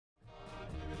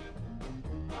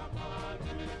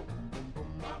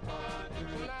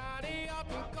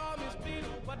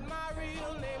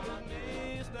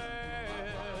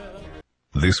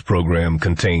This program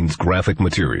contains graphic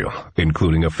material,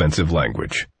 including offensive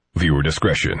language. Viewer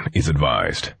discretion is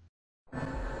advised.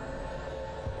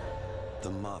 The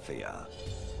Mafia.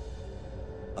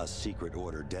 A secret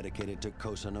order dedicated to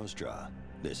Cosa Nostra,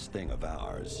 this thing of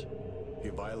ours.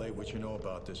 You violate what you know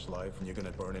about this life, and you're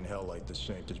gonna burn in hell like the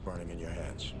saint is burning in your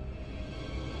hands.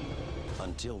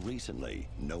 Until recently,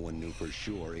 no one knew for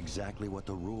sure exactly what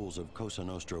the rules of Cosa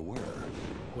Nostra were.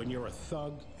 When you're a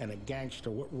thug and a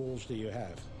gangster, what rules do you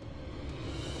have?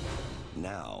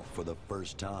 Now, for the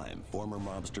first time, former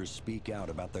mobsters speak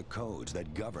out about the codes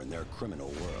that govern their criminal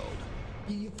world.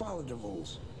 You followed the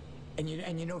rules, and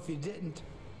you know if you didn't,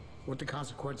 what the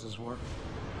consequences were.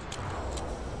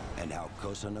 And how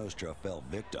Cosa Nostra fell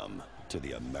victim to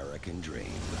the American dream.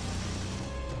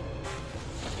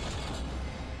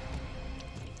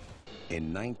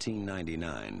 In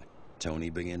 1999, Tony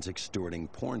begins extorting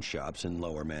porn shops in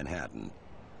Lower Manhattan.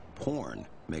 Porn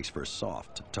makes for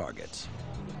soft targets.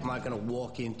 I'm not gonna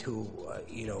walk into,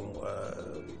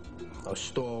 a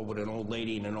store with an old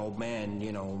lady and an old man,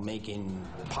 making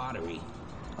pottery.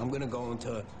 I'm gonna go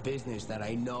into a business that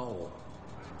I know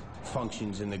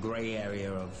functions in the gray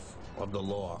area of the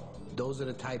law. Those are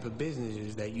the type of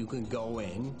businesses that you can go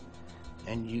in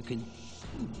and you can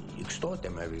extort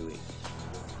them every week.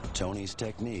 Tony's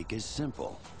technique is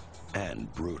simple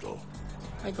and brutal.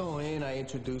 I go in, I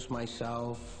introduce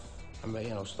myself,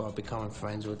 I start becoming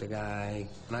friends with the guy.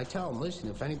 And I tell him, listen,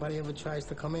 if anybody ever tries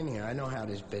to come in here, I know how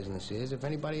this business is. If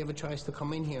anybody ever tries to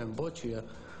come in here and butcher you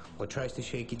or tries to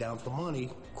shake you down for money,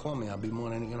 call me. I'll be more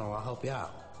than, I'll help you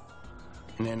out.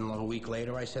 And then a week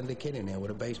later, I send a kid in there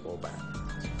with a baseball bat.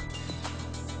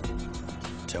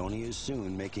 Tony is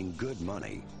soon making good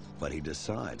money, but he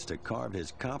decides to carve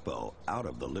his capo out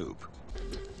of the loop.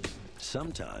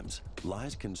 Sometimes,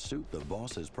 lies can suit the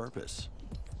boss's purpose.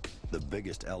 The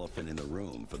biggest elephant in the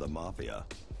room for the Mafia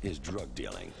is drug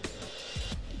dealing.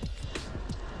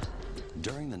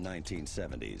 During the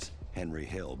 1970s, Henry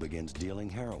Hill begins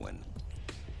dealing heroin.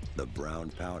 The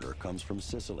brown powder comes from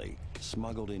Sicily,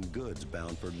 smuggled in goods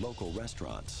bound for local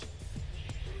restaurants.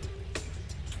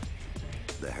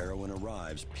 The heroin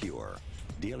arrives pure.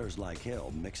 Dealers like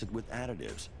Hill mix it with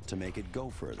additives to make it go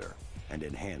further and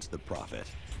enhance the profit.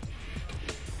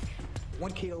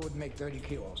 1 kilo would make 30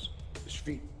 kilos,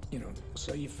 street,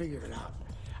 so you figured it out.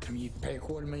 I mean, you pay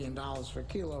 $250,000 for a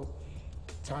kilo,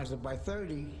 times it by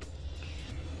 30.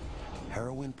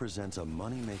 Heroin presents a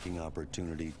money-making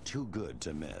opportunity too good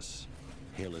to miss.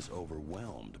 Hill is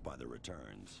overwhelmed by the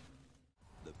returns.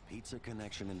 The Pizza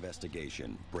Connection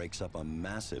investigation breaks up a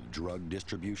massive drug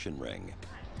distribution ring.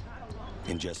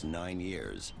 In just 9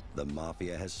 years, the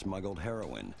Mafia has smuggled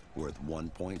heroin worth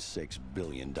 $1.6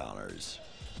 billion.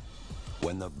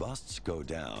 When the busts go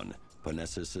down,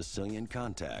 Panessa's Sicilian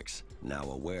contacts, now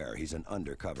aware he's an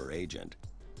undercover agent,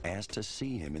 ask to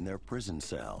see him in their prison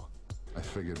cell. I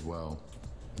figured, well,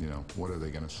 what are they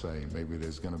going to say? Maybe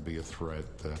there's going to be a threat.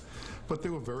 But they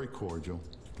were very cordial.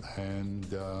 And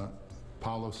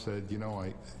Paolo said,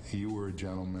 you were a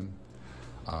gentleman.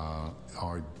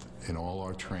 In all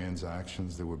our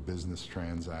transactions, there were business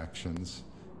transactions.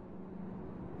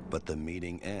 But the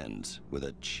meeting ends with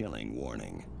a chilling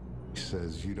warning. He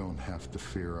says, you don't have to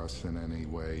fear us in any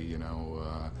way,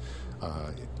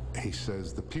 he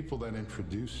says, the people that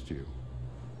introduced you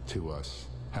to us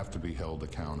have to be held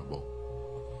accountable.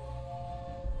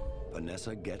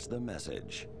 Panessa gets the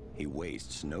message. He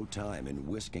wastes no time in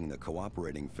whisking the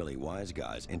cooperating Philly wise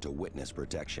guys into witness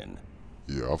protection.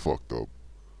 Yeah, I fucked up.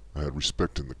 I had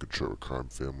respect in the Kuchera crime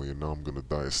family, and now I'm gonna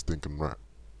die a stinking rat.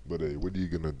 But hey, what are you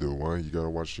gonna do, huh? You gotta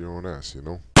watch your own ass,